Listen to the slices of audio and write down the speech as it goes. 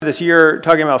This year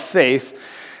talking about faith.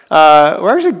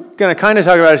 We're actually going to kind of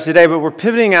talk about it today, but we're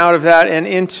pivoting out of that and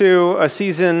into a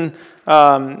season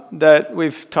that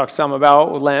we've talked some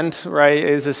about, Lent, right?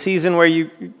 Is a season where you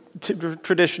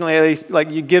traditionally, at least, like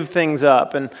you give things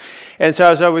up, and so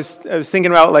as I was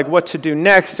thinking about like what to do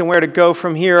next and where to go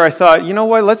from here, I thought, you know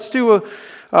what, let's do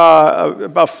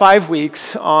about 5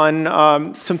 weeks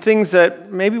on some things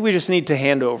that maybe we just need to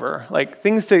hand over, like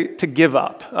things to give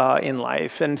up in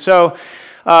life, and so.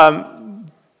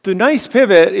 The nice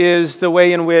pivot is the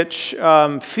way in which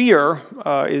fear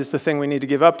is the thing we need to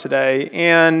give up today,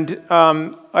 and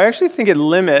I actually think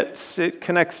it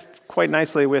connects quite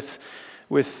nicely with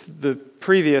the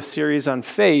previous series on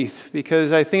faith,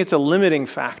 because I think it's a limiting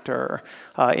factor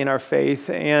in our faith,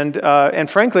 and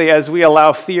frankly, as we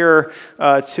allow fear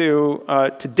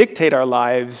to dictate our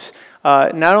lives,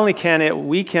 not only can it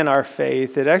weaken our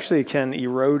faith, it actually can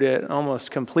erode it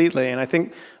almost completely, and I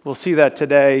think we'll see that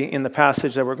today in the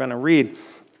passage that we're going to read.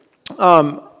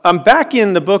 I'm back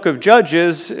in the book of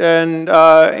Judges and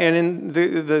in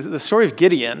the story of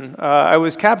Gideon. I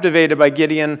was captivated by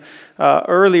Gideon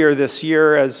earlier this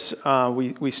year as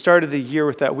we started the year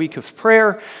with that week of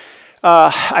prayer.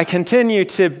 I continue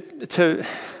to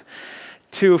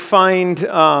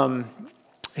find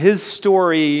his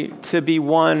story to be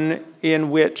one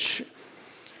in which,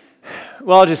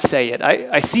 well, I'll just say it.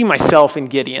 I see myself in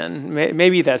Gideon.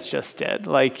 Maybe that's just it.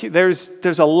 Like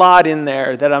there's a lot in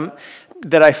there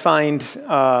that I find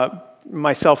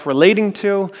myself relating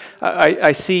to.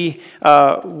 I see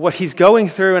what he's going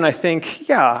through, and I think,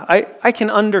 yeah, I can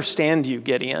understand you,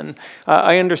 Gideon.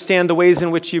 I understand the ways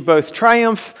in which you both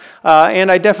triumph,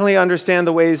 and I definitely understand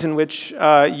the ways in which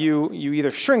you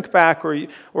either shrink back or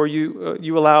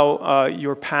you allow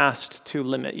your past to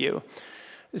limit you.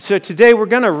 So today we're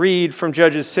going to read from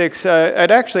Judges 6.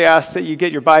 I'd actually ask that you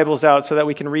get your Bibles out so that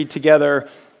we can read together.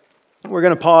 We're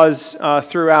going to pause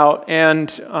throughout,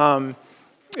 and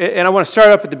I want to start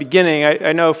up at the beginning.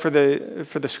 I know for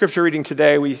the scripture reading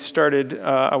today we started,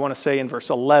 I want to say in verse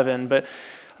 11, but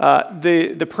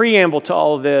the preamble to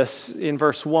all of this in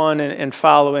verse 1 and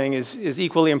following is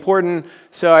equally important.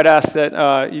 So I'd ask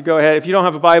that you go ahead. If you don't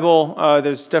have a Bible,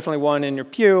 there's definitely one in your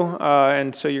pew,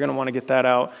 and so you're going to want to get that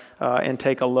out and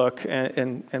take a look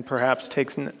and perhaps take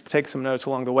some notes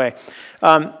along the way.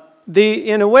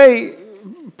 In a way,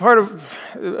 part of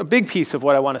a big piece of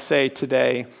what I want to say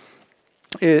today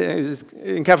is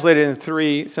encapsulated in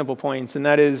 3 simple points, and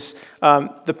that is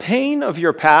the pain of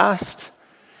your past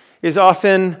is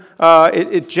often,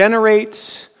 it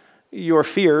generates your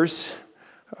fears,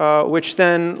 which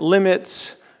then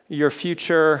limits your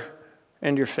future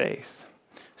and your faith.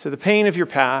 So the pain of your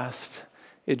past,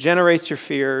 it generates your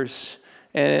fears,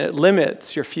 and it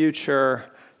limits your future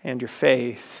and your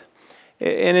faith.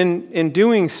 And in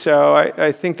doing so,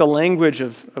 I think the language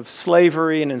of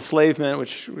slavery and enslavement,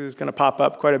 which is going to pop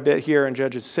up quite a bit here in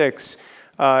Judges 6,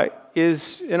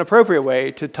 is an appropriate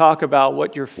way to talk about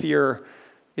what your fear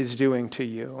is doing to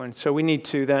you. And so we need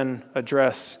to then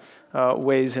address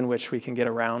ways in which we can get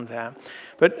around that.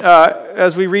 But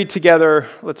as we read together,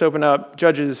 let's open up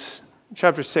Judges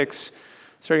chapter 6,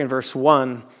 starting in verse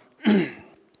 1.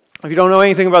 If you don't know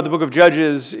anything about the book of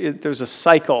Judges, there's a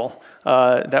cycle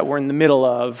that we're in the middle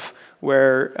of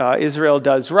where Israel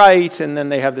does right, and then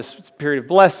they have this period of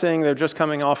blessing. They're just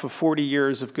coming off of 40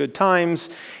 years of good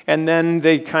times, and then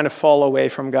they kind of fall away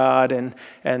from God, and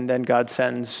then God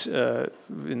sends,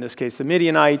 in this case, the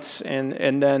Midianites,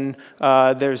 and then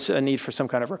there's a need for some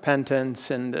kind of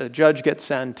repentance, and a judge gets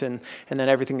sent, and then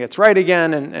everything gets right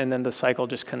again, and then the cycle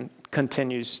just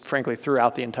continues, frankly,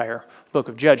 throughout the entire book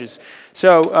of Judges.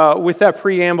 So with that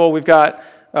preamble, we've got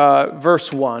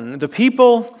verse 1. The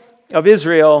people of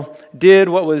Israel did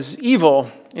what was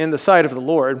evil in the sight of the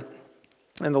Lord,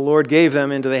 and the Lord gave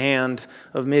them into the hand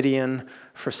of Midian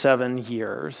for 7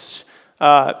 years.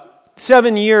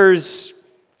 7 years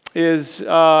is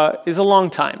a long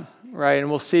time, right? And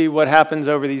we'll see what happens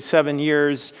over these 7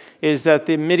 years is that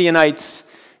the Midianites,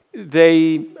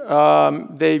 they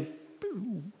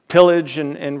pillage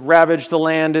and ravage the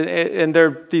land, and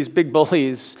they're these big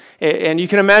bullies. And you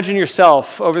can imagine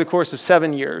yourself over the course of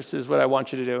 7 years is what I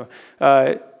want you to do.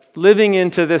 Living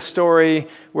into this story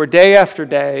where day after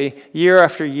day, year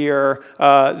after year,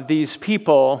 these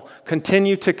people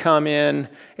continue to come in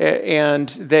and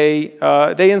they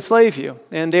enslave you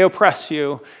and they oppress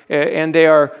you and they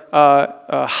are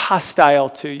hostile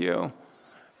to you.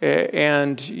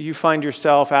 And you find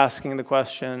yourself asking the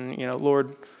question,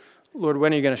 Lord,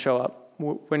 when are you going to show up?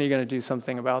 When are you going to do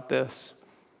something about this?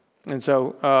 And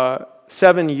so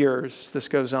 7 years this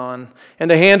goes on. And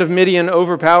the hand of Midian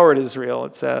overpowered Israel,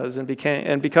 it says, and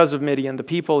because of Midian, the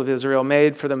people of Israel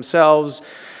made for themselves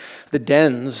the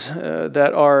dens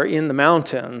that are in the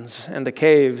mountains and the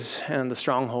caves and the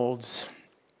strongholds.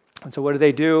 And so what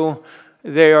do?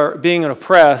 They are being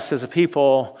oppressed as a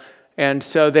people, and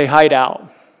so they hide out.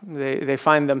 They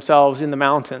find themselves in the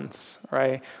mountains,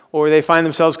 right? Or they find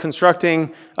themselves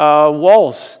constructing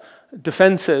walls,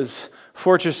 defenses,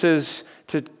 fortresses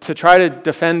to try to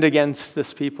defend against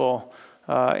this people.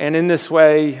 And in this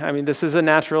way, this is a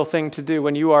natural thing to do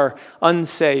when you are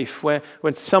unsafe.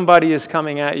 When somebody is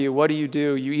coming at you, what do?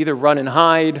 You either run and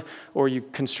hide or you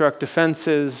construct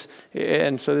defenses.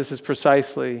 And so this is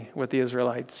precisely what the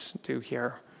Israelites do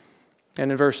here.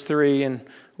 And in verse 3, and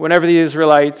whenever the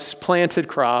Israelites planted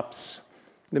crops,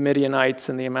 the Midianites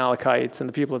and the Amalekites and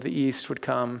the people of the east would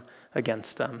come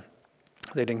against them.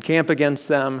 They'd encamp against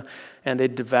them, and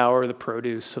they'd devour the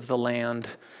produce of the land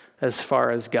as far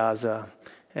as Gaza,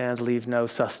 and leave no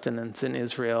sustenance in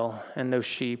Israel, and no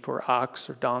sheep or ox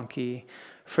or donkey,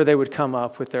 for they would come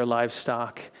up with their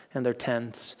livestock and their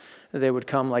tents. They would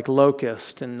come like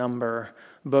locusts in number.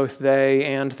 Both they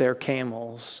and their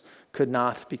camels could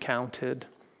not be counted,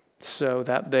 so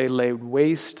that they laid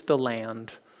waste the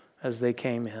land as they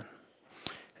came in.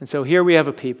 And so here we have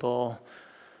a people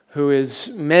who is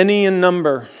many in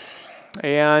number,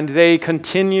 and they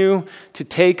continue to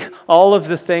take all of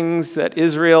the things that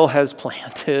Israel has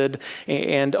planted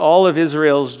and all of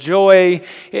Israel's joy,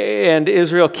 and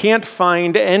Israel can't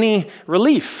find any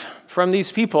relief from these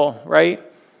people, right?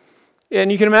 And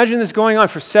you can imagine this going on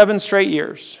for 7 straight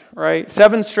years, right?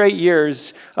 7 straight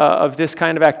years of this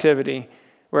kind of activity,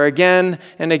 where again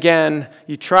and again,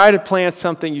 you try to plant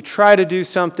something, you try to do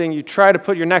something, you try to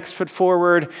put your next foot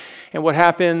forward, and what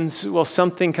happens? Well,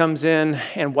 something comes in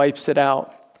and wipes it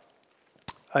out.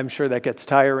 I'm sure that gets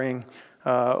tiring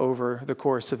over the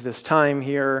course of this time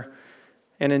here,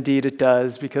 and indeed it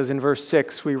does, because in verse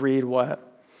 6 we read what?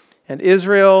 And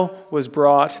Israel was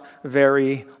brought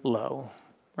very low,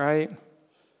 right?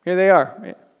 Here they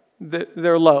are.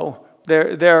 They're low.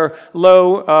 They're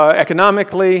low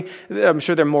economically. I'm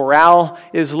sure their morale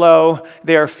is low.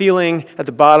 They are feeling at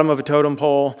the bottom of a totem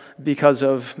pole because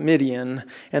of Midian.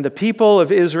 And the people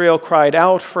of Israel cried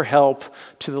out for help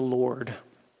to the Lord.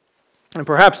 And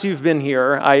perhaps you've been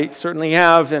here. I certainly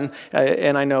have, and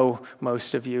I know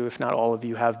most of you, if not all of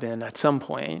you, have been at some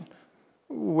point,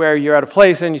 where you're at a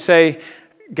place and you say,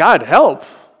 God, help.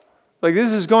 Like,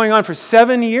 this is going on for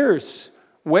 7 years.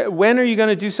 When are you going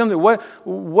to do something?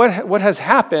 What has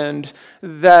happened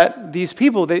that these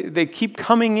people, they keep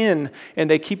coming in and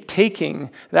they keep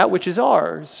taking that which is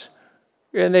ours?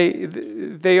 And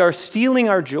they are stealing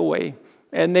our joy,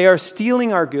 and they are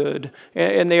stealing our good,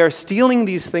 and they are stealing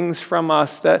these things from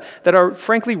us that are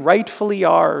frankly rightfully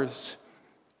ours.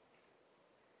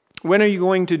 When are you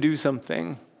going to do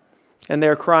something? And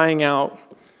they're crying out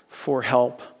for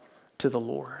help to the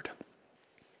Lord.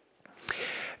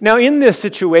 Now, in this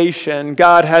situation,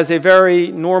 God has a very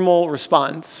normal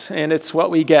response, and it's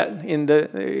what we get in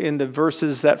the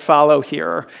verses that follow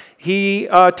here. He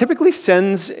typically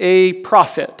sends a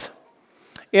prophet,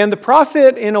 and the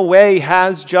prophet, in a way,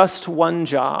 has just one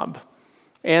job,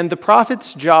 and the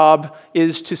prophet's job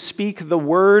is to speak the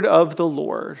word of the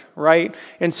Lord, right?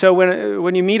 And so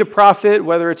when you meet a prophet,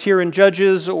 whether it's here in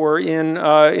Judges or in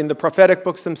the prophetic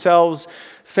books themselves,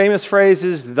 famous phrase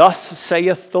is, "Thus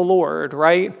saith the Lord,"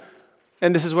 right?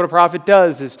 And this is what a prophet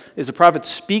does, is a prophet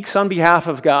speaks on behalf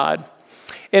of God.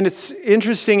 And it's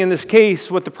interesting in this case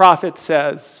what the prophet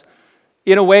says.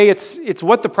 In a way, it's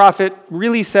what the prophet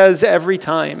really says every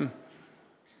time.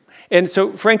 And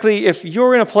so, frankly, if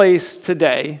you're in a place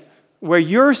today where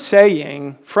you're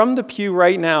saying from the pew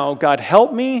right now, God,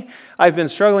 help me. I've been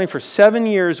struggling for 7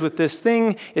 years with this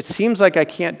thing. It seems like I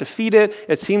can't defeat it.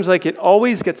 It seems like it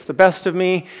always gets the best of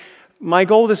me. My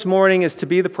goal this morning is to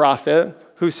be the prophet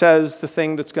who says the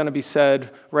thing that's going to be said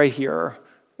right here.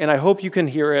 And I hope you can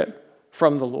hear it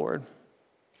from the Lord.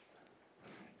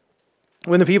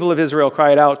 When the people of Israel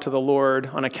cried out to the Lord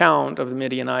on account of the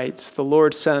Midianites, the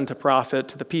Lord sent a prophet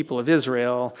to the people of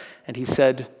Israel, and he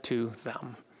said to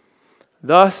them,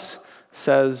 "Thus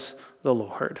says the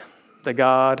Lord, the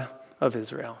God of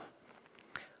Israel,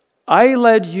 I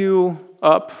led you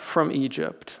up from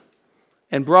Egypt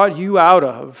and brought you out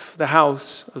of the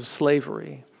house of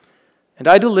slavery, and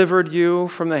I delivered you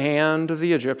from the hand of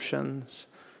the Egyptians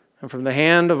and from the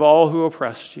hand of all who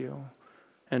oppressed you,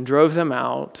 and drove them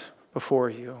out before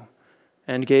you,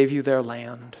 and gave you their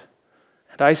land.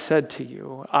 And I said to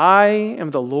you, I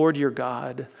am the Lord your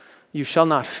God. You shall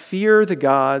not fear the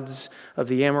gods of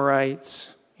the Amorites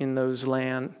in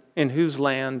in whose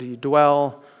land you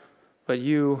dwell, but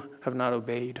you have not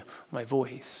obeyed my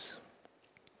voice.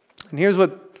 And here's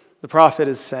what the prophet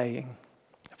is saying,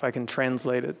 if I can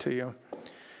translate it to you.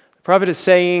 The prophet is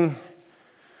saying,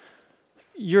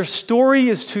 your story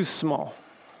is too small,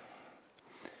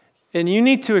 and you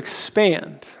need to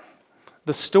expand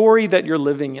the story that you're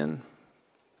living in.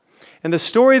 And the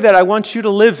story that I want you to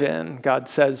live in, God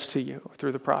says to you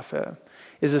through the prophet,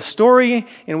 is a story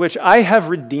in which I have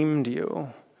redeemed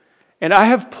you, and I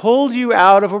have pulled you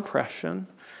out of oppression,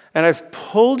 and I've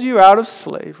pulled you out of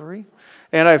slavery,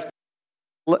 and I've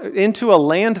into a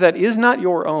land that is not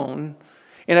your own,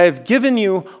 and I have given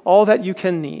you all that you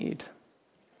can need.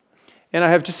 And I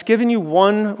have just given you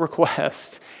one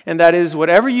request, and that is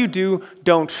whatever you do,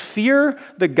 don't fear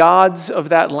the gods of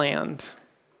that land.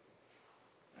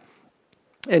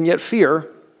 And yet fear,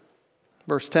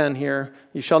 verse 10 here,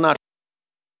 you shall not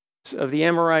fear of the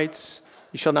Amorites,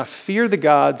 you shall not fear the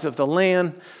gods of the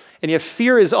land, and yet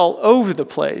fear is all over the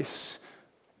place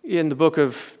in the book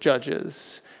of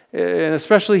Judges, and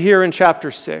especially here in chapter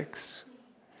 6.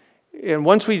 And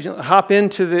once we hop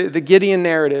into the Gideon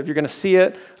narrative, you're going to see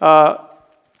it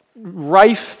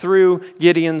rife through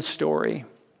Gideon's story,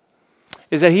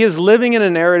 is that he is living in a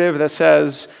narrative that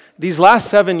says, these last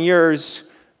 7 years,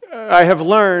 I have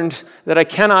learned that I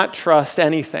cannot trust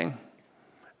anything.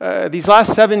 These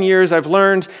last 7 years, I've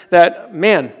learned that,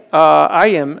 I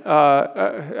am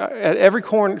at every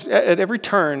corner, at every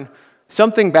turn,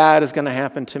 something bad is going to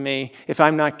happen to me if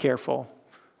I'm not careful.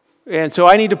 And so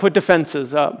I need to put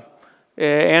defenses up,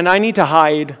 and I need to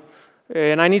hide,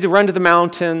 and I need to run to the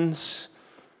mountains.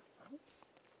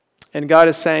 And God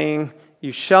is saying,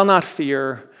 you shall not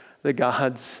fear the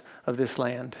gods of this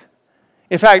land.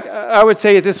 In fact, I would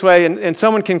say it this way, and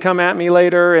someone can come at me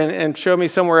later and show me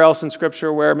somewhere else in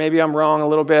Scripture where maybe I'm wrong a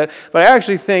little bit, but I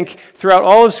actually think throughout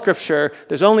all of Scripture,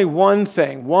 there's only one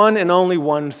thing, one and only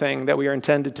one thing that we are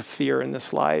intended to fear in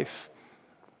this life,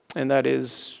 and that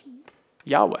is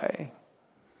Yahweh.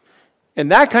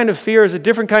 And that kind of fear is a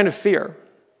different kind of fear.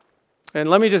 And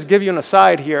let me just give you an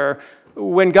aside here.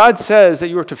 When God says that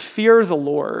you are to fear the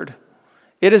Lord,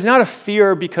 it is not a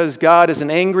fear because God is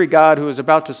an angry God who is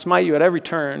about to smite you at every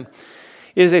turn.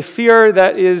 It is a fear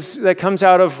that comes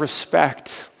out of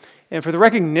respect and for the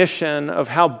recognition of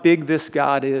how big this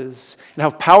God is and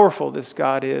how powerful this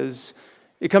God is.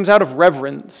 It comes out of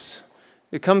reverence.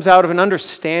 It comes out of an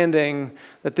understanding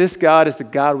that this God is the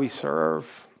God we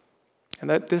serve, and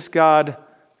that this God,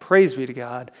 praise be to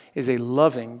God, is a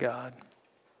loving God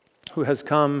who has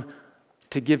come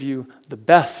to give you the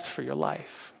best for your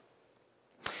life.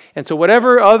 And so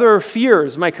whatever other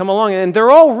fears might come along, and they're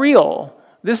all real,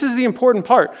 this is the important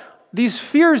part. These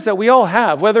fears that we all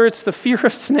have, whether it's the fear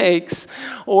of snakes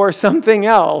or something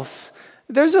else,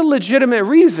 there's a legitimate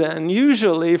reason,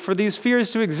 usually, for these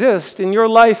fears to exist in your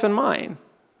life and mine.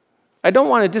 I don't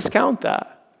want to discount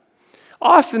that.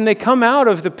 Often they come out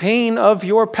of the pain of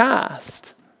your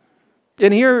past.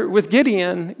 And here with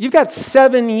Gideon, you've got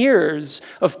 7 years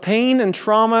of pain and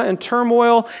trauma and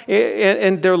turmoil,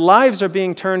 and their lives are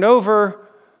being turned over,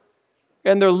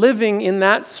 and they're living in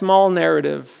that small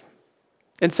narrative.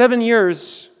 And 7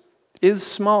 years is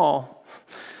small,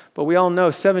 but we all know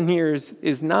 7 years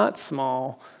is not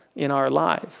small in our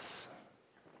lives.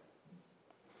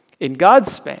 In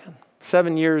God's span,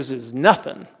 7 years is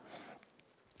nothing,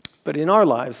 but in our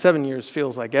lives, 7 years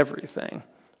feels like everything.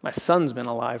 My son's been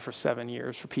alive for 7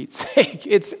 years, for Pete's sake.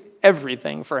 It's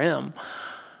everything for him.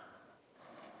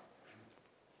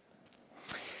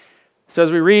 So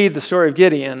as we read the story of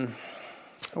Gideon,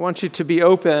 I want you to be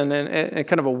open and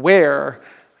kind of aware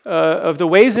of the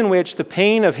ways in which the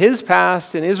pain of his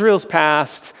past and Israel's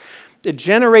past, it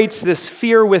generates this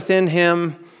fear within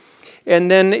him, and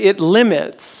then it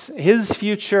limits his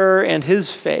future and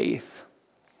his faith.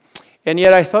 And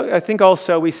yet I think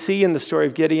also we see in the story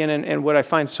of Gideon, and what I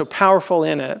find so powerful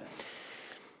in it,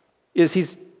 is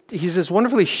he's this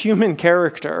wonderfully human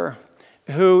character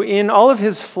who, in all of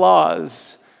his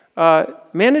flaws,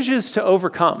 manages to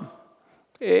overcome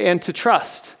and to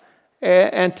trust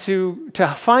and to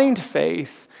find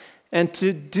faith and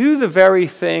to do the very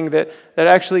thing that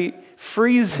actually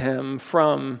frees him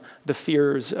from the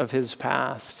fears of his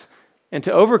past, and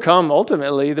to overcome,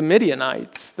 ultimately, the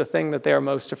Midianites, the thing that they are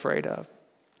most afraid of.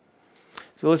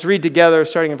 So let's read together,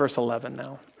 starting in verse 11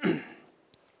 now.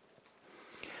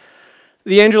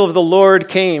 The angel of the Lord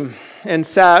came and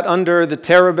sat under the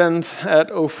terebinth at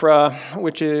Ophrah,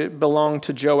 which belonged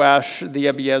to Joash the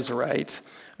Abiezrite,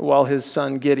 while his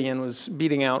son Gideon was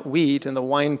beating out wheat in the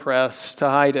winepress to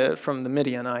hide it from the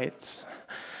Midianites.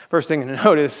 First thing to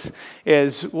notice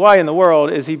is, why in the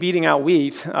world is he beating out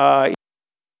wheat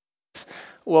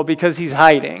Well, because he's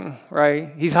hiding,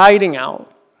 right? He's hiding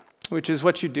out, which is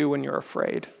what you do when you're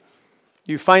afraid.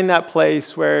 You find that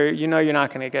place where you know you're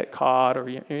not going to get caught or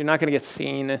you're not going to get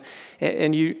seen,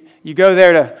 and you go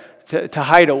there to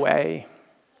hide away.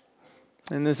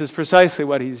 And this is precisely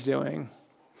what he's doing.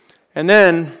 And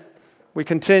then we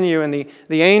continue, and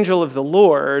the angel of the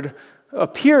Lord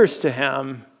appears to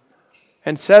him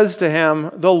and says to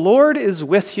him, "The Lord is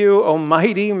with you, O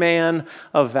mighty man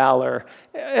of valor."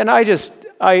 And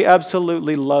I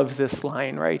absolutely love this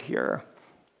line right here.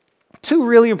 Two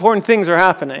really important things are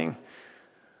happening.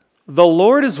 The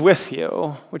Lord is with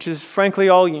you, which is frankly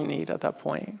all you need at that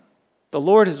point. The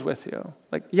Lord is with you.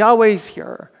 Like Yahweh's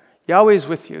here. Yahweh's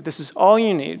with you. This is all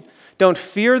you need. Don't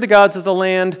fear the gods of the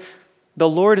land. The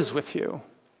Lord is with you.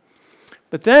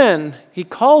 But then he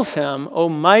calls him, "O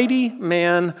mighty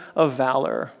man of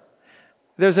valor."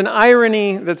 There's an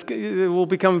irony that will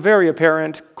become very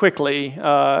apparent quickly,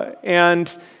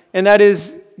 and that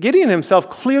is Gideon himself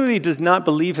clearly does not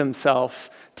believe himself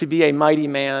to be a mighty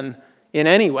man in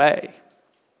any way.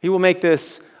 He will make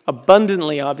this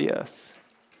abundantly obvious.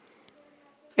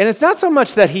 And it's not so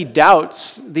much that he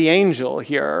doubts the angel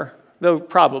here, though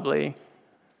probably.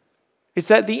 It's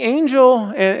that the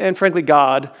angel, and frankly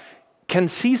God, can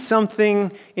see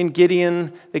something in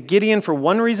Gideon that Gideon, for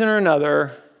one reason or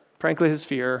another, frankly his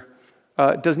fear,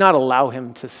 does not allow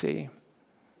him to see.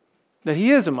 That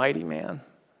he is a mighty man.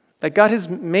 That God has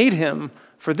made him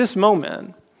for this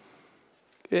moment.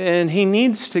 And he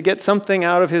needs to get something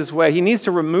out of his way. He needs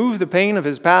to remove the pain of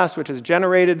his past, which has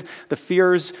generated the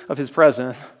fears of his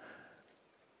present,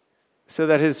 so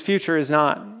that his future is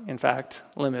not, in fact,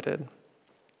 limited.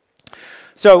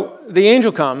 So the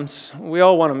angel comes. We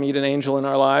all want to meet an angel in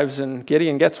our lives, and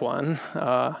Gideon gets one.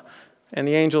 And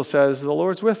the angel says, "The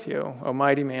Lord's with you, O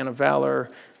mighty man of valor."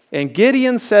 And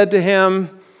Gideon said to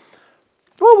him,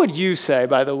 what would you say,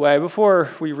 by the way, before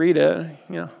we read it?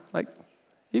 Like,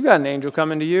 you've got an angel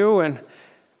coming to you, and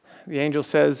the angel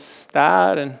says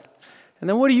that, and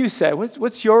then what do you say?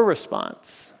 What's your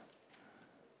response?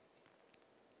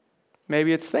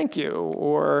 Maybe it's thank you,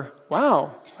 or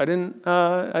wow, I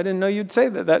didn't know you'd say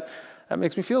that. That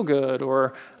makes me feel good.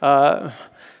 Or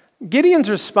Gideon's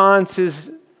response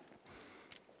is,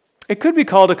 it could be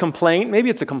called a complaint. Maybe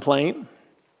it's a complaint.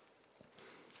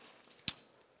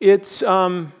 It's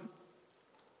a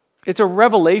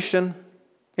revelation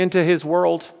into his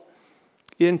world,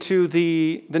 into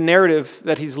the narrative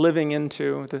that he's living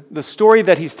into, the story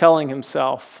that he's telling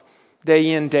himself day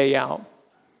in, day out.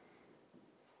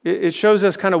 It shows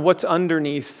us kind of what's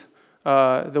underneath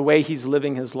the way he's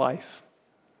living his life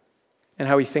and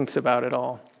how he thinks about it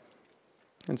all.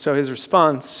 And so his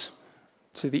response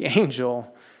to the angel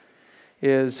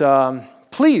is,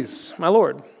 "Please, my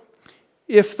Lord,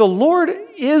 if the Lord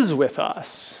is with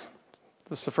us,"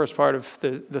 this is the first part of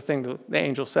the thing the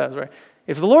angel says, right?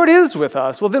 If the Lord is with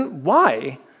us, well then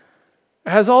why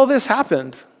has all this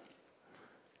happened?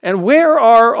 And where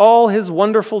are all his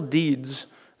wonderful deeds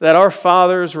that our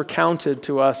fathers recounted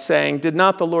to us, saying, "Did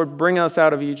not the Lord bring us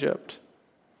out of Egypt?"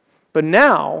 But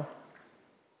now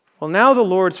the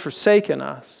Lord's forsaken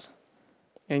us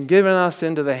and given us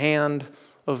into the hand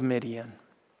of Midian.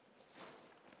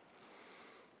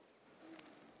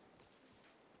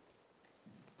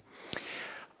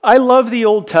 I love the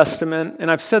Old Testament, and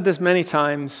I've said this many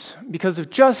times, because of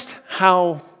just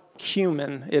how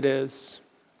human it is.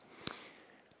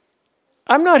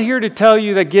 I'm not here to tell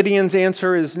you that Gideon's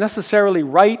answer is necessarily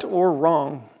right or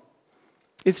wrong.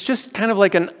 It's just kind of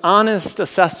like an honest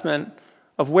assessment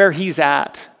of where he's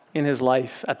at in his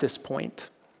life at this point.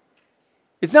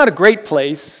 It's not a great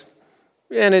place,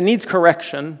 and it needs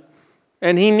correction,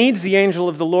 and he needs the angel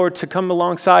of the Lord to come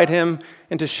alongside him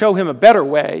and to show him a better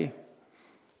way.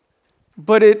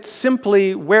 But it's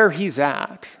simply where he's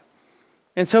at.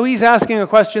 And so he's asking a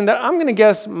question that I'm going to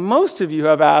guess most of you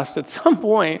have asked at some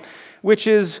point, which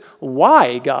is,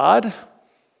 why, God?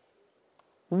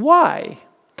 Why?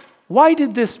 Why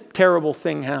did this terrible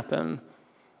thing happen?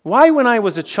 Why, when I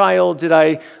was a child, did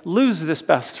I lose this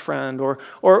best friend? Or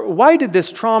why did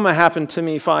this trauma happen to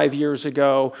me 5 years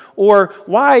ago? Or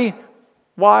why?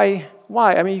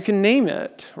 I mean, you can name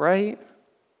it, right?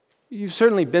 You've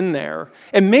certainly been there.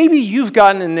 And maybe you've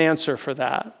gotten an answer for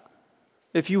that.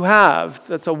 If you have,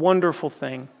 that's a wonderful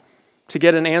thing, to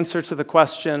get an answer to the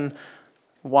question,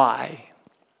 why?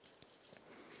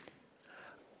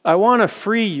 I want to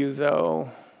free you,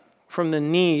 though, from the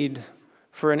need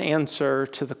for an answer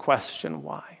to the question,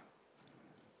 why?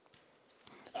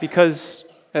 Because,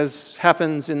 as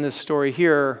happens in this story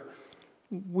here,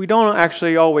 we don't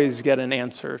actually always get an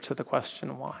answer to the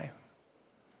question, why.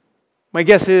 My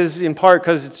guess is in part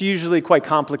because it's usually quite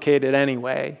complicated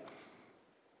anyway.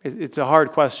 It's a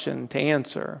hard question to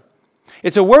answer.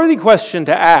 It's a worthy question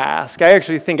to ask. I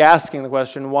actually think asking the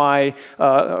question why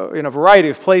in a variety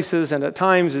of places and at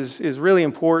times is really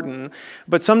important.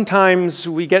 But sometimes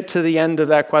we get to the end of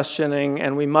that questioning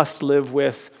and we must live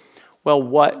with, well,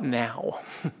 what now?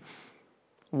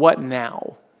 What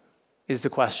now is the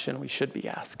question we should be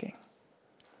asking.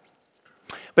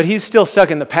 But he's still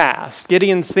stuck in the past.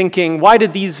 Gideon's thinking, why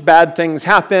did these bad things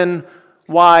happen?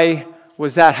 Why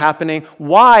was that happening?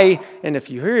 Why, and if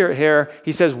you hear it here,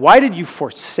 he says, why did you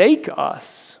forsake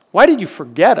us? Why did you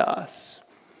forget us?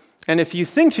 And if you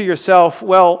think to yourself,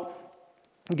 well,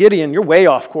 Gideon, you're way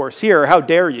off course here. How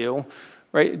dare you?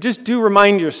 Right? Just do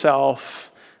remind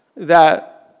yourself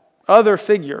that other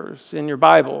figures in your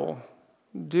Bible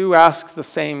do ask the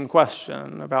same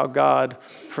question about God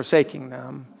forsaking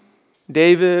them.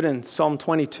 David in Psalm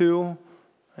 22,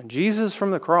 and Jesus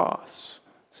from the cross,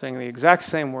 saying the exact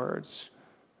same words.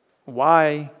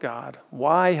 Why, God?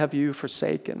 Why have you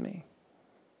forsaken me?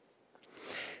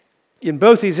 In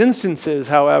both these instances,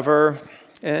 however,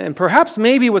 and perhaps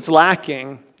maybe what's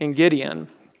lacking in Gideon,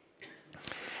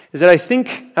 is that I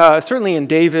think, certainly in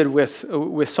David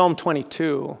with Psalm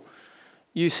 22,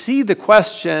 you see the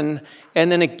question,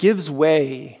 and then it gives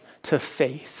way to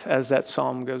faith as that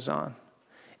psalm goes on.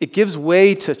 It gives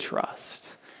way to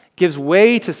trust. It gives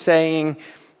way to saying,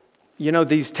 you know,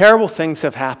 these terrible things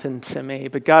have happened to me,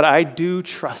 but God, I do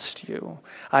trust you.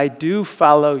 I do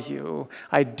follow you.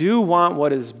 I do want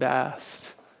what is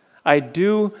best. I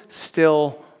do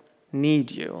still need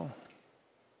you.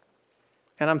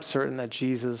 And I'm certain that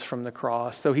Jesus from the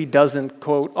cross, though he doesn't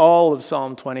quote all of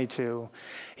Psalm 22,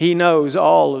 he knows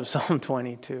all of Psalm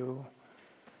 22,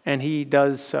 and he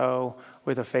does so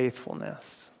with a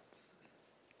faithfulness.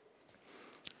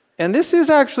 And this is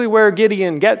actually where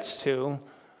Gideon gets to.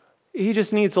 He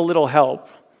just needs a little help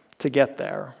to get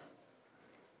there.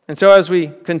 And so as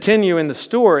we continue in the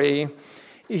story,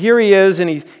 here he is,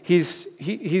 and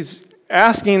he's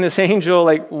asking this angel,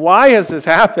 like, why has this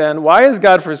happened? Why has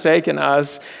God forsaken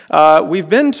us? We've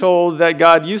been told that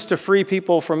God used to free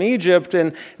people from Egypt,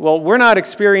 and, well, we're not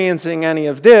experiencing any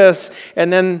of this.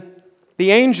 And then the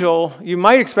angel, you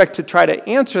might expect to try to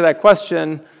answer that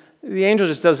question. The angel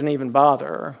just doesn't even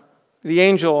bother. The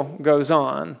angel goes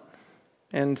on.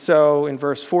 And so in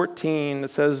verse 14, it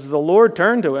says, the Lord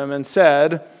turned to him and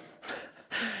said,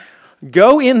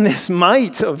 go in this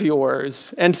might of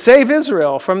yours and save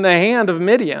Israel from the hand of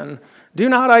Midian. Do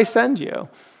not I send you?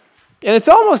 And it's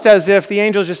almost as if the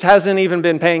angel just hasn't even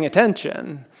been paying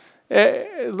attention.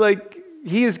 Like,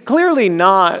 he is clearly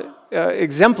not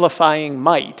exemplifying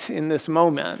might in this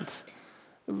moment.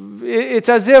 It's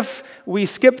as if we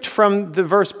skipped from the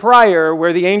verse prior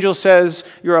where the angel says,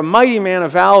 you're a mighty man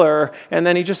of valor, and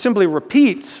then he just simply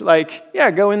repeats, like,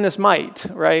 yeah, go in this might,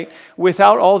 right?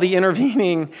 Without all the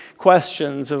intervening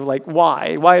questions of, like,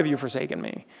 why? Why have you forsaken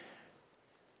me?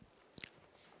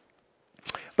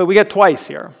 But we get twice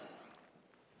here.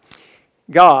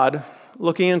 God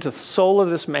looking into the soul of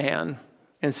this man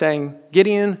and saying,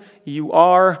 Gideon, you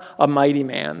are a mighty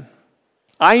man.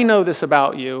 I know this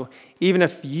about you, even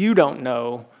if you don't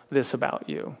know this about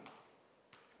you.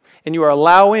 And you are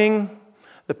allowing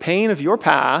the pain of your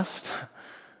past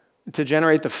to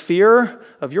generate the fear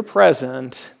of your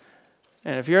present.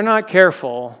 And if you're not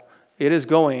careful, it is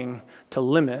going to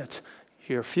limit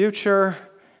your future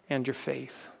and your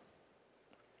faith.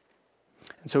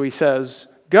 And so he says,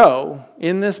 go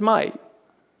in this might.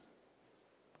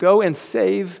 Go and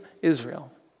save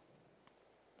Israel.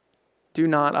 Do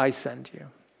not I send you?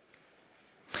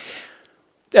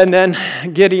 And then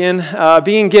Gideon,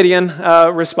 being Gideon,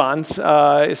 responds.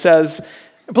 It says,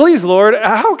 please, Lord,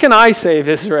 how can I save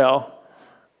Israel?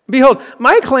 Behold,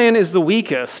 my clan is the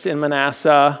weakest in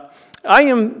Manasseh. I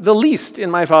am the least in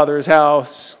my father's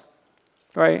house.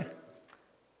 Right?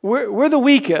 We're the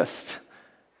weakest.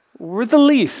 We're the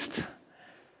least.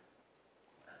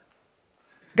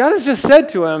 God has just said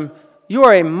to him, you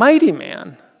are a mighty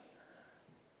man.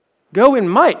 Go in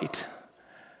might.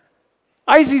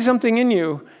 I see something in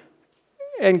you.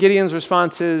 And Gideon's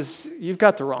response is, you've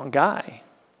got the wrong guy.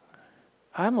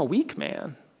 I'm a weak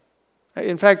man.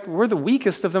 In fact, we're the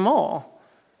weakest of them all.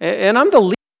 And I'm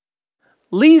the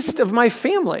least of my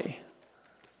family.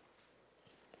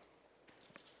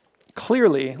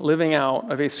 Clearly living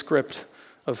out of a script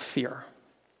of fear.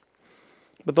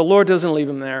 But the Lord doesn't leave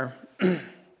him there.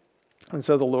 And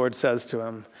so the Lord says to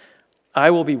him,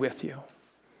 I will be with you,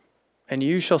 and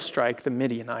you shall strike the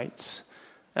Midianites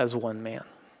as one man.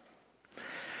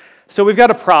 So we've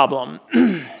got a problem.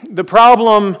 The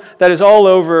problem that is all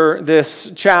over this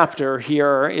chapter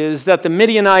here is that the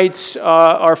Midianites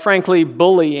are frankly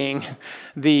bullying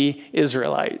the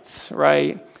Israelites,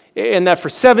 right? And that for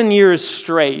 7 years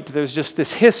straight, there's just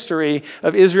this history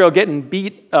of Israel getting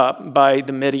beat up by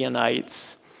the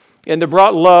Midianites. And they're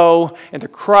brought low, and they're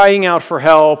crying out for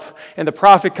help, and the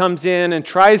prophet comes in and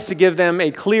tries to give them a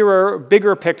clearer,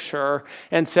 bigger picture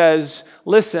and says,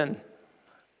 listen,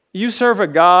 you serve a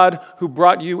God who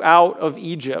brought you out of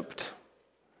Egypt.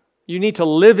 You need to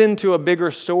live into a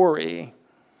bigger story.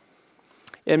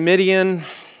 And Gideon,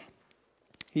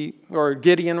 he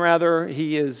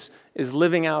is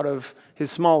living out of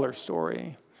his smaller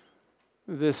story.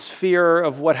 This fear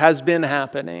of what has been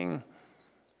happening,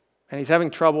 and he's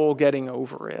having trouble getting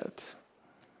over it.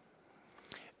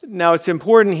 Now, it's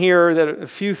important here that a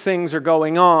few things are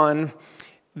going on.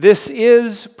 This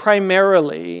is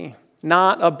primarily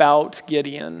not about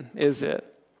Gideon, is it?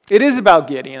 It is about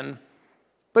Gideon,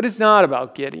 but it's not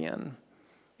about Gideon.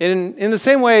 In the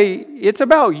same way, it's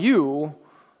about you,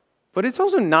 but it's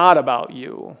also not about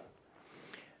you.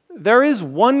 There is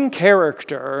one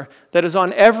character that is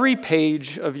on every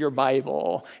page of your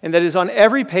Bible, and that is on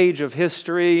every page of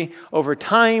history over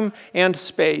time and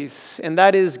space, and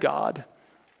that is God.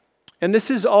 And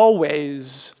this is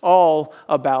always all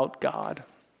about God.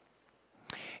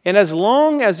 And as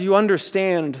long as you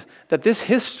understand that this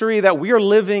history that we are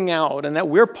living out and that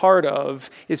we're part of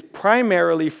is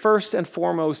primarily, first and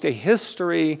foremost, a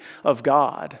history of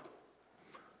God,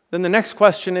 then the next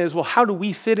question is, well, how do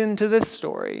we fit into this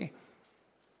story?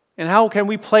 And how can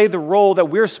we play the role that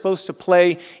we're supposed to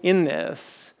play in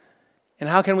this? And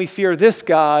how can we fear this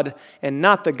God and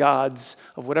not the gods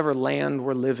of whatever land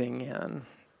we're living in?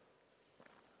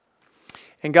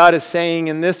 And God is saying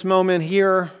in this moment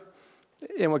here,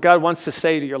 and what God wants to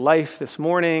say to your life this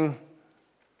morning,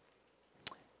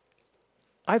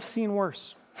 I've seen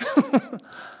worse.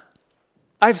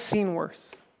 I've seen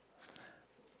worse.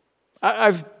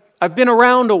 I've been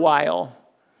around a while.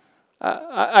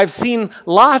 I've seen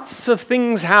lots of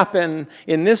things happen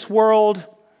in this world,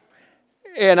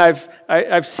 and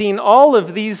I've seen all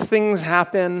of these things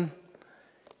happen,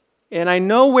 and I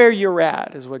know where you're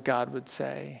at, is what God would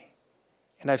say.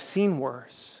 And I've seen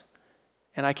worse,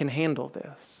 and I can handle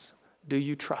this. Do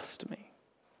you trust me?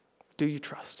 Do you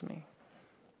trust me?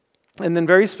 And then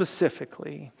very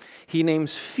specifically, he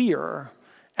names fear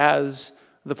as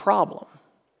the problem.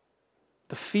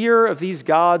 The fear of these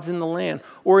gods in the land.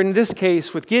 Or in this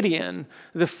case with Gideon,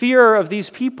 the fear of these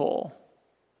people.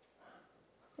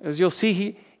 As you'll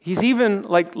see, he's even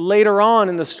like later on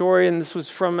in the story, and this was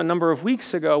from a number of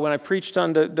weeks ago when I preached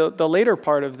on the later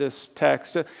part of this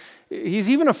text, he's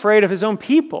even afraid of his own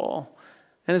people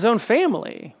and his own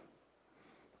family.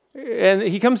 And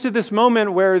he comes to this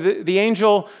moment where the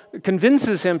angel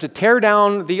convinces him to tear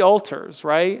down the altars,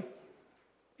 right?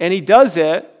 And he does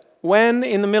it when?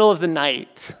 In the middle of the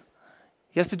night.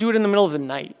 He has to do it in the middle of the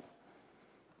night.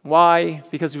 Why?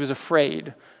 Because he was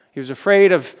afraid. He was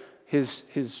afraid of his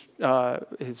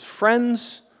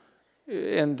friends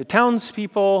and the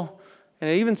townspeople, and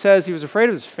it even says he was afraid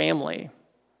of his family.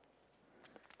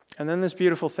 And then this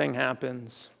beautiful thing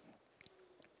happens.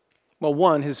 Well,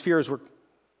 one, his fears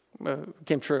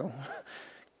came true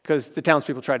because the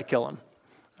townspeople tried to kill him.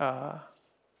 But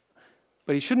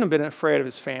he shouldn't have been afraid of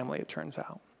his family, it turns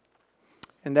out.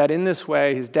 And that in this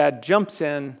way, his dad jumps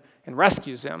in and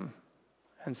rescues him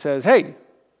and says, hey,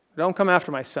 don't come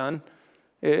after my son.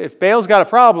 If Baal's got a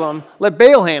problem, let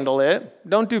Baal handle it.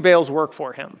 Don't do Baal's work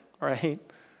for him, right?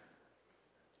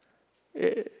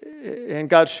 And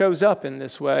God shows up in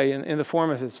this way in the form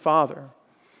of his father.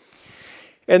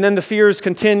 And then the fears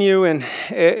continue, and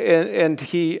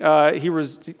he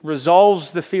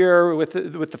resolves the fear with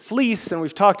the fleece, and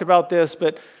we've talked about this,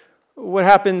 but what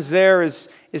happens there is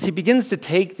he begins to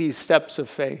take these steps of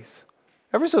faith,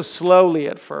 ever so slowly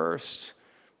at first,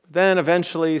 but then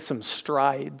eventually some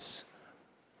strides.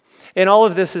 And all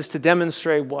of this is to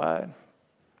demonstrate what?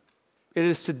 It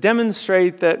is to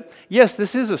demonstrate that, yes,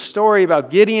 this is a story about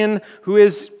Gideon, who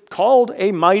is called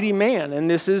a mighty man, and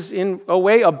this is in a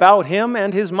way about him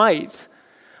and his might.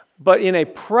 But in a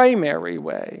primary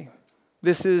way,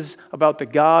 this is about the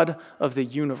God of the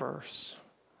universe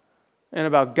and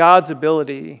about God's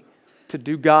ability to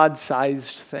do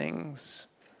God-sized things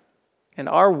and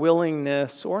our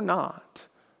willingness or not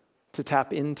to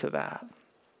tap into that.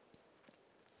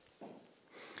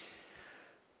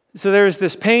 So there's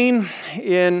this pain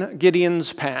in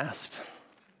Gideon's past,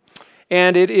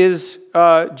 and it is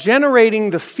generating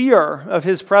the fear of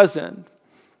his present.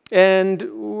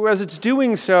 And as it's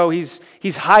doing so, he's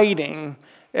hiding,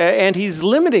 And he's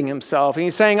limiting himself. And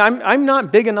he's saying, I'm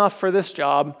not big enough for this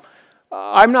job.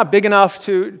 I'm not big enough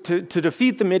to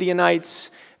defeat the Midianites.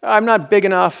 I'm not big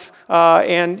enough,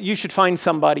 and you should find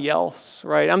somebody else,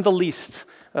 right? I'm the least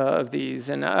of these,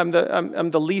 and I'm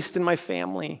the least in my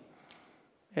family.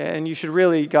 And you should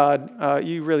really, God,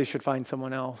 you really should find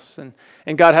someone else.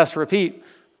 And God has to repeat,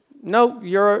 no,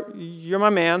 you're my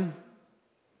man,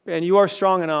 and you are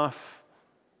strong enough,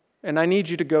 and I need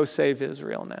you to go save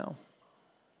Israel now.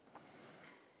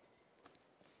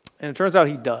 And it turns out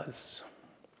he does.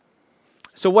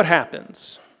 So what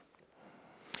happens?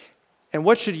 And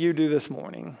what should you do this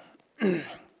morning?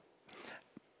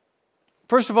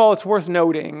 First of all, it's worth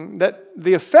noting that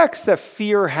the effects that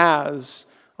fear has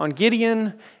on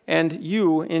Gideon and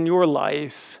you in your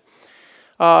life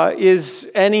is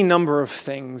any number of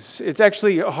things. It's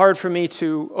actually hard for me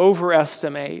to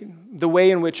overestimate the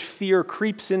way in which fear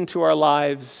creeps into our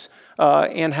lives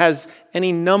and has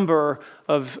any number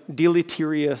of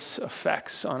deleterious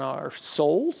effects on our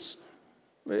souls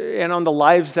and on the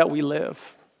lives that we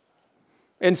live.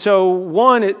 And so,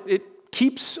 one, it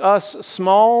keeps us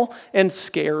small and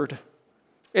scared.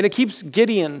 And it keeps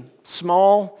Gideon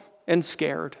small and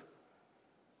scared.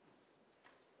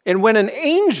 And when an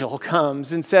angel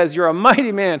comes and says, you're a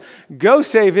mighty man, go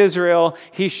save Israel,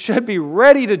 he should be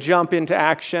ready to jump into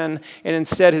action. And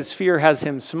instead, his fear has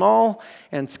him small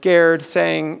and scared,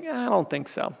 saying, I don't think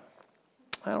so.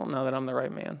 I don't know that I'm the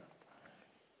right man.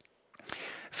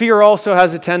 Fear also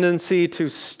has a tendency to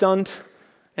stunt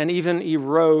and even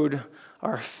erode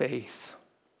our faith.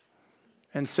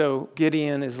 And so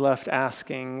Gideon is left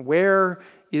asking, where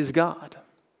is God?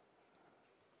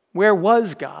 Where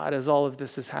was God as all of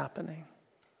this is happening?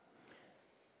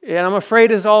 And I'm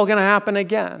afraid it's all going to happen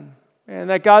again. And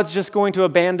that God's just going to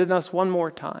abandon us one more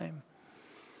time.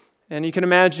 And you can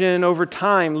imagine over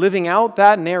time living out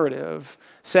that narrative,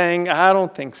 saying, I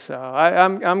don't think so.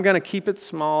 I'm going to keep it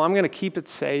small. I'm going to keep it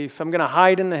safe. I'm going to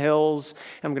hide in the hills.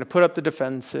 I'm going to put up the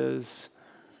defenses.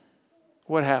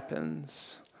 What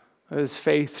happens? His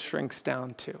faith shrinks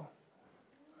down too.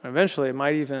 Eventually, it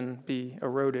might even be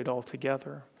eroded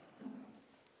altogether.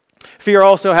 Fear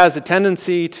also has a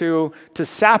tendency to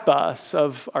sap us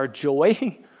of our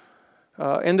joy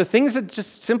and the things that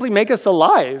just simply make us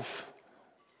alive.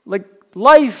 Like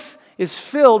life is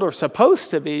filled, or supposed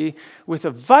to be, with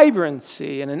a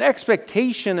vibrancy and an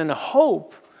expectation and a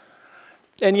hope.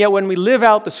 And yet when we live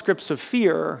out the scripts of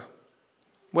fear,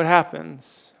 what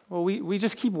happens? Well, we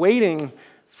just keep waiting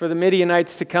for the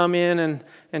Midianites to come in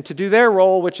and to do their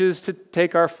role, which is to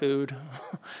take our food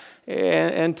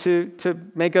and to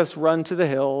make us run to the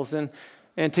hills and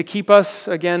to keep us,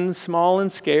 again, small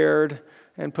and scared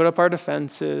and put up our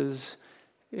defenses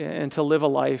and to live a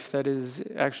life that is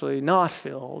actually not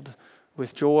filled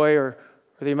with joy or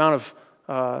the amount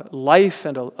of life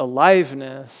and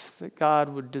aliveness that God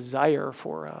would desire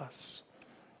for us.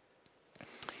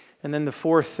 And then the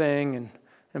fourth thing,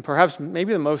 and perhaps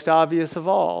maybe the most obvious of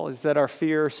all, is that our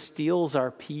fear steals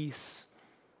our peace.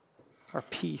 Our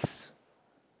peace.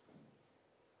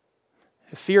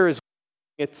 Fear is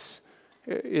it's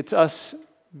us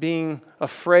being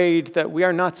afraid that we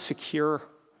are not secure,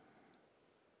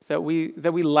 that we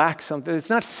lack something. It's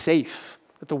not safe.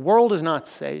 That the world is not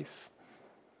safe.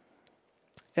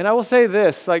 And I will say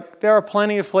this, there are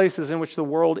plenty of places in which the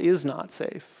world is not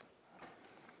safe.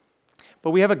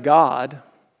 But we have a God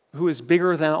who is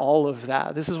bigger than all of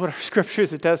that. This is what our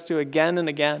scriptures attest to again and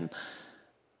again.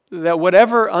 That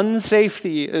whatever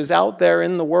unsafety is out there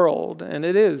in the world, and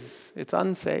it's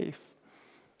unsafe,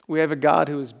 we have a God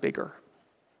who is bigger.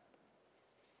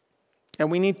 And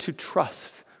we need to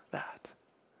trust that.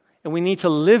 And we need to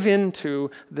live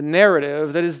into the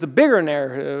narrative that is the bigger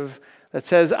narrative that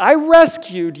says, I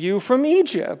rescued you from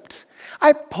Egypt.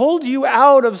 I pulled you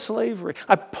out of slavery.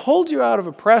 I pulled you out of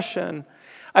oppression.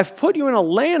 I've put you in a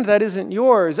land that isn't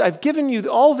yours. I've given you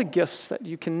all the gifts that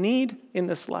you can need in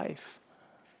this life.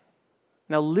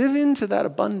 Now live into that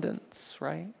abundance,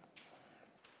 right?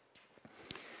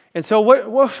 And so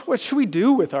what should we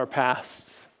do with our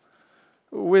pasts?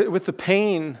 With the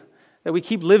pain that we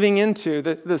keep living into,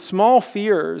 the small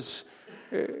fears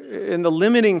and the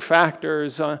limiting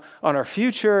factors on our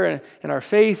future and our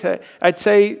faith? I'd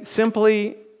say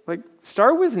simply,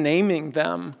 start with naming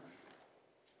them.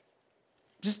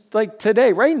 Just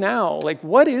today, right now,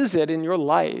 what is it in your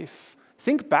life?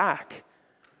 Think back.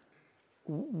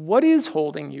 What is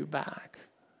holding you back?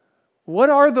 What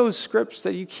are those scripts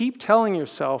that you keep telling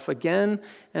yourself again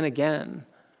and again?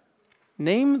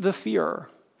 Name the fear.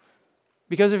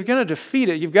 Because if you're going to defeat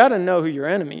it, you've got to know who your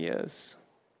enemy is.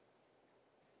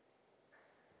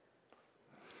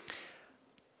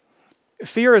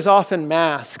 Fear is often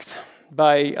masked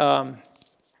by,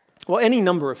 any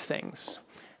number of things.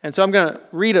 And so I'm going to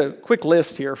read a quick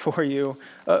list here for you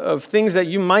of things that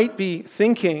you might be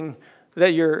thinking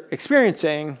that you're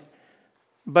experiencing,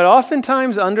 but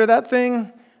oftentimes under that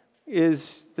thing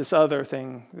is this other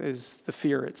thing, is the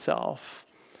fear itself.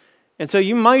 And so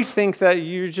you might think that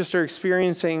you just are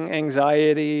experiencing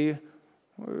anxiety,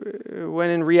 when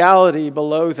in reality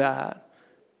below that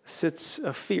sits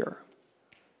a fear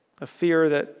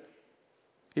that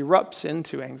erupts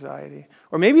into anxiety.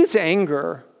 Or maybe it's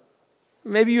anger.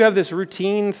 Maybe you have this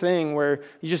routine thing where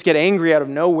you just get angry out of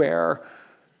nowhere.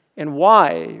 And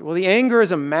why? Well, the anger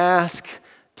is a mask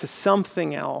to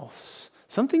something else,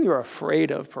 something you're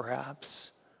afraid of,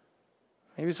 perhaps.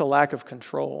 Maybe it's a lack of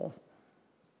control.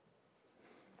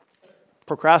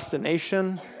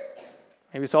 Procrastination.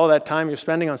 Maybe it's all that time you're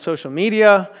spending on social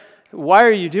media. Why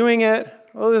are you doing it?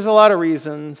 Well, there's a lot of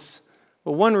reasons.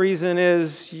 But one reason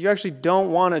is you actually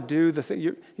don't want to do the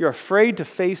thing. You're afraid to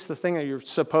face the thing that you're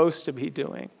supposed to be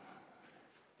doing.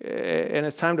 And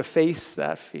it's time to face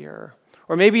that fear.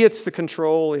 Or maybe it's the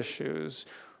control issues,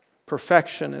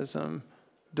 perfectionism,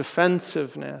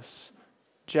 defensiveness,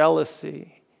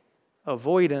 jealousy,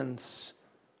 avoidance.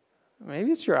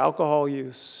 Maybe it's your alcohol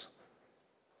use.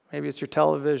 Maybe it's your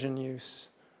television use,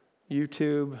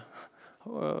 YouTube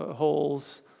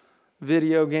holes,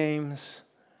 video games,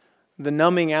 the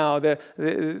numbing out,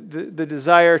 the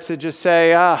desire to just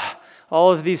say,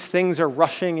 all of these things are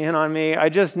rushing in on me. I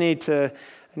just need to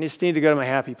go to my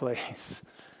happy place,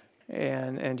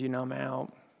 and you numb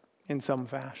out in some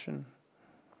fashion.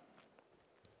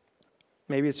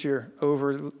 Maybe it's your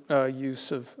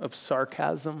use of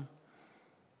sarcasm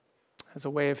as a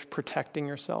way of protecting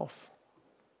yourself.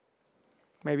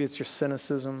 Maybe it's your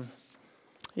cynicism,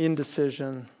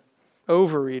 indecision,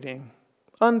 overeating,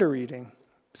 undereating,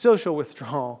 social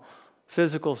withdrawal,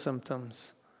 physical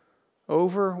symptoms,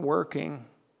 overworking.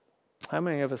 How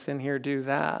many of us in here do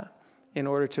that in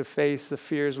order to face the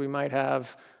fears we might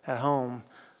have at home,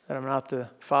 that I'm not the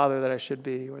father that I should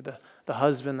be or the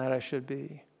husband that I should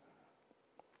be?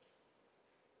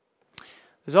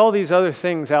 There's all these other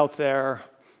things out there,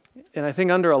 and I think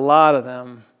under a lot of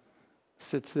them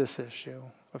sits this issue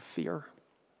of fear.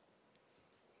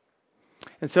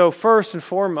 And so first and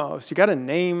foremost, you got to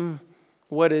name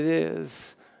what it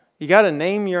is. You got to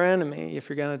name your enemy if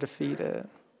you're going to defeat it.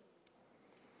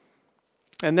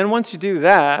 And then once you do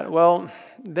that,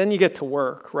 then you get to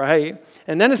work, right?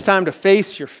 And then it's time to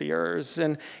face your fears,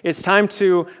 and it's time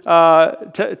to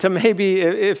maybe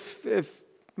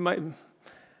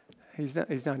he's not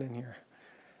in here.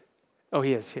 Oh,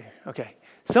 he is here. Okay.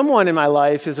 Someone in my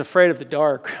life is afraid of the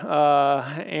dark,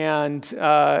 and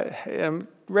I'm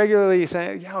regularly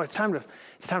saying, it's time to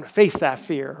face that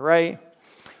fear, right?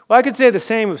 Well, I could say the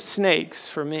same of snakes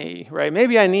for me, right?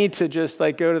 Maybe I need to just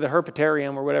go to the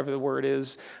herpetarium or whatever the word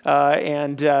is,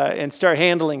 and start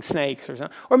handling snakes or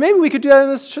something. Or maybe we could do that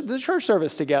in the church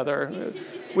service together.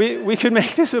 We could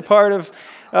make this a part of.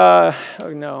 The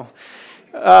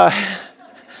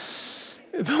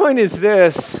point is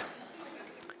this.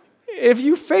 If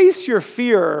you face your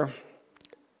fear,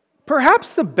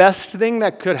 perhaps the best thing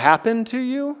that could happen to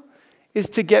you is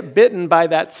to get bitten by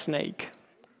that snake.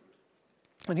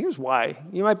 And here's why.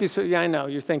 You might be, I know,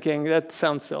 you're thinking, that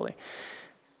sounds silly.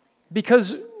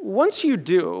 Because once you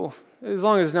do, as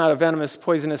long as it's not a venomous,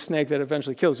 poisonous snake that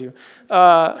eventually kills you,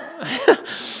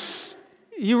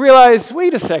 you realize,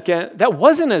 wait a second, that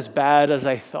wasn't as bad as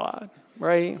I thought,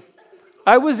 right?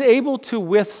 I was able to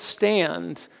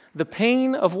withstand the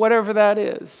pain of whatever that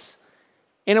is.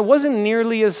 And it wasn't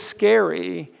nearly as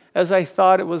scary as I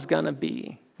thought it was going to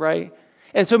be, right?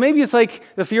 And so maybe it's like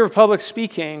the fear of public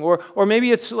speaking, or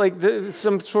maybe it's like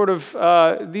some sort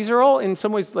of, these are all in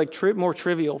some ways like more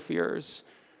trivial fears.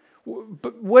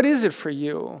 But what is it for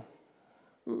you?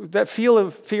 That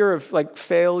fear of like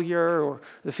failure, or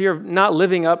the fear of not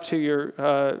living up to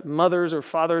your mother's or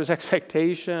father's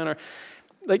expectation, or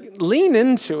lean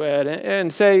into it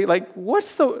and say,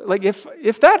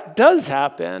 if that does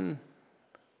happen,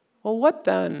 well, what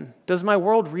then? Does my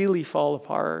world really fall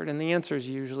apart? And the answer is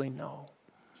usually no.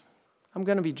 I'm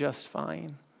going to be just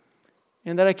fine.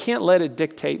 And that I can't let it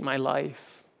dictate my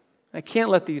life. I can't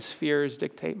let these fears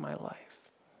dictate my life.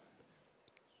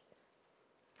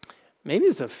 Maybe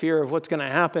it's a fear of what's going to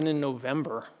happen in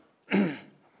November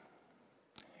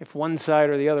if one side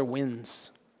or the other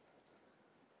wins.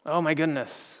 Oh my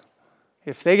goodness.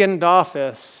 If they get into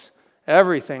office,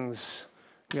 everything's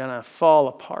going to fall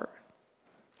apart.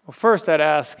 Well, first I'd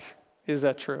ask, is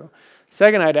that true?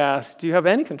 Second, I'd ask, do you have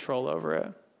any control over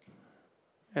it?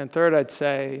 And third, I'd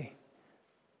say,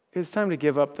 It's time to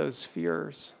give up those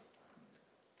fears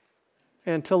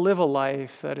and to live a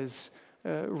life that is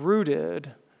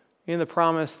rooted in the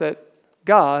promise that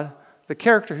God, the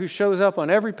character who shows up on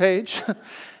every page,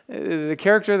 the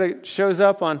character that shows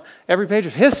up on every page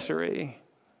of history,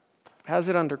 has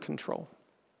it under control.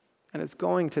 And it's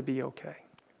going to be okay.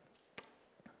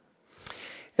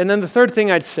 And then the third thing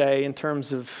I'd say in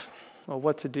terms of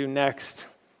what to do next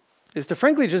is to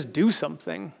frankly just do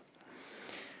something.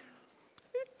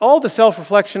 All the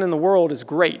self-reflection in the world is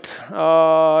great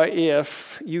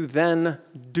if you then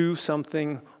do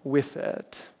something with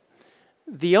it.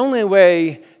 The only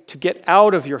way to get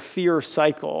out of your fear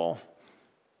cycle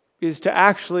is to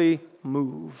actually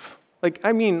move.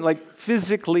 Like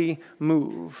physically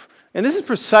move. And this is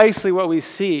precisely what we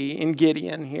see in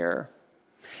Gideon here.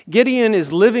 Gideon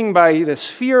is living by this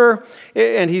fear,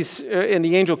 and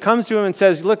the angel comes to him and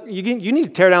says, look, you need to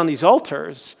tear down these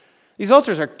altars. These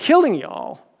altars are killing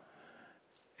y'all.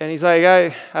 And he's like,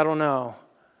 I don't know.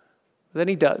 Then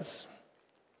he does.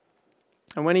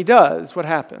 And when he does, what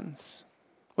happens?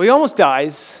 Well, he almost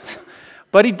dies,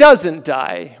 but he doesn't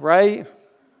die, right?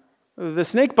 The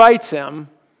snake bites him,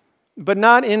 but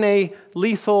not in a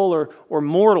lethal or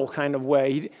mortal kind of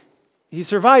way. He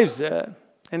survives it,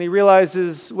 and he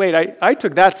realizes, wait, I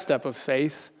took that step of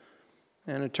faith,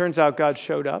 and it turns out God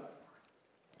showed up.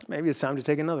 Maybe it's time to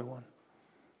take another one.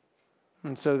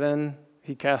 And so then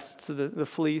he casts the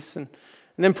fleece, and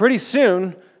then pretty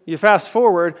soon, you fast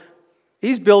forward,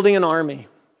 he's building an army.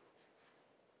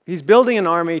 He's building an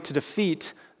army to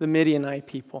defeat the Midianite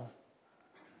people.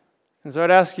 And so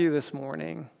I'd ask you this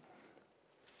morning,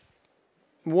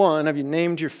 one, have you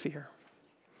named your fear?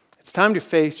 It's time to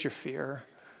face your fear.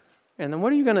 And then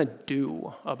what are you going to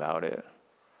do about it?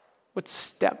 What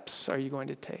steps are you going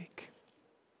to take?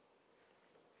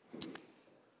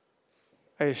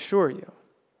 I assure you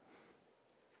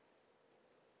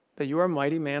that you are a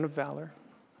mighty man of valor,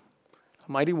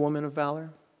 a mighty woman of valor,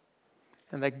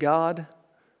 and that God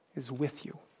is with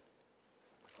you.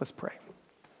 Let's pray.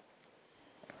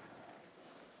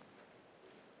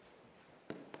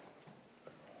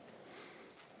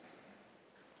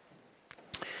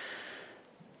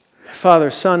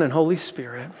 Father, Son, and Holy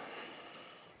Spirit,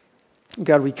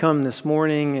 God, we come this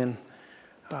morning and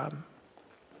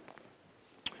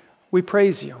we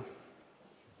praise you.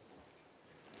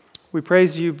 We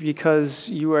praise you because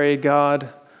you are a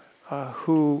God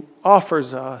who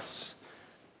offers us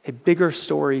a bigger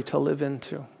story to live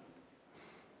into.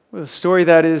 A story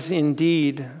that is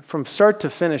indeed, from start to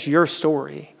finish, your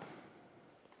story.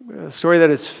 A story that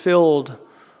is filled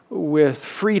with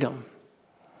freedom.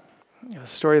 A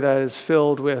story that is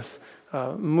filled with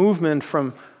movement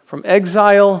from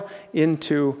exile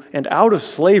into and out of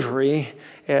slavery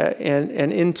and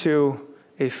into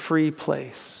a free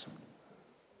place.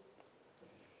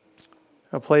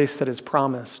 A place that is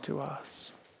promised to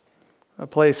us. A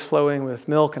place flowing with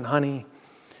milk and honey.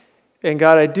 And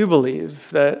God, I do believe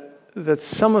that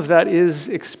some of that is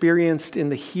experienced in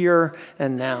the here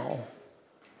and now.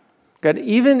 God,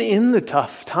 even in the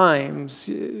tough times,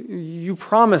 you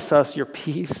promise us your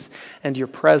peace and your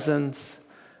presence,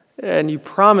 and you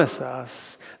promise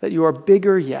us that you are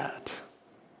bigger yet.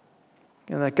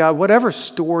 And that, God, whatever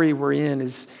story we're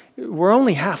in, we're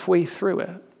only halfway through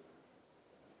it.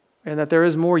 And that there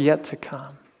is more yet to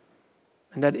come.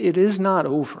 And that it is not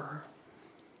over.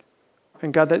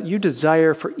 And God, that you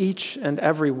desire for each and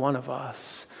every one of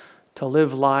us to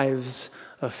live lives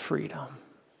of freedom.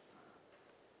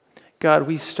 God,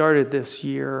 we started this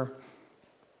year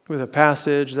with a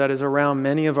passage that is around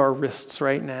many of our wrists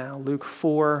right now, Luke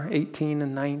 4, 18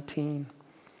 and 19.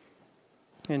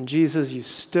 And Jesus, you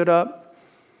stood up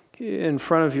in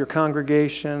front of your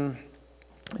congregation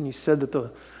and you said that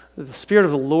the Spirit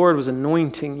of the Lord was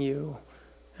anointing you.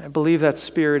 I believe that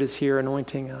Spirit is here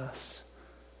anointing us,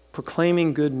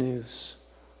 proclaiming good news,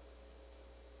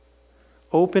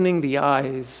 opening the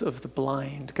eyes of the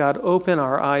blind. God, open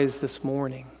our eyes this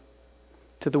morning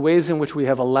to the ways in which we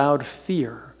have allowed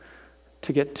fear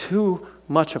to get too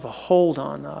much of a hold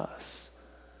on us,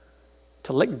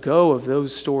 to let go of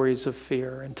those stories of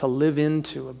fear and to live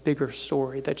into a bigger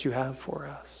story that you have for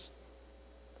us.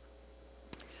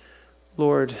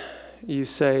 Lord, you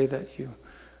say that you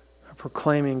are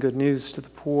proclaiming good news to the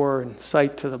poor and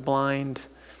sight to the blind,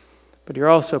 but you're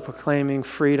also proclaiming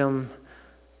freedom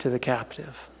to the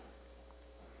captive.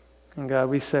 And God,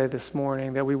 we say this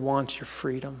morning that we want your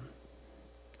freedom.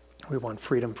 We want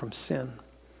freedom from sin.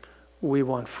 We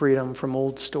want freedom from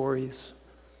old stories,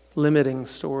 limiting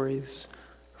stories,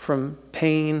 from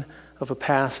pain of a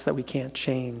past that we can't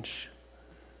change.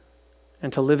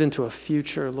 And to live into a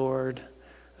future, Lord,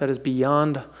 that is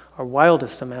beyond our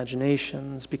wildest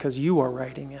imaginations because you are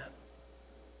writing it.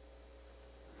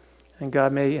 And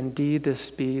God, may indeed this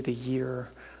be the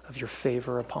year of your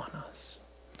favor upon us.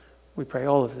 We pray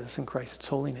all of this in Christ's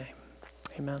holy name.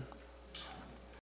 Amen.